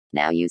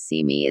Now You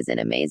See Me is an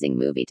amazing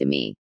movie to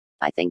me.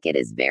 I think it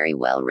is very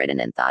well written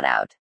and thought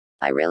out.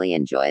 I really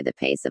enjoy the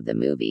pace of the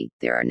movie,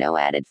 there are no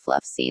added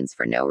fluff scenes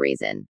for no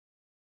reason.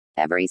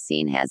 Every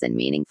scene has a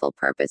meaningful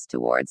purpose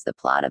towards the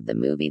plot of the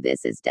movie.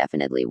 This is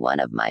definitely one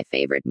of my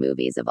favorite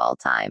movies of all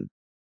time.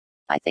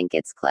 I think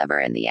it's clever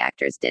and the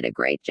actors did a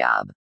great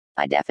job.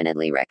 I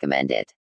definitely recommend it.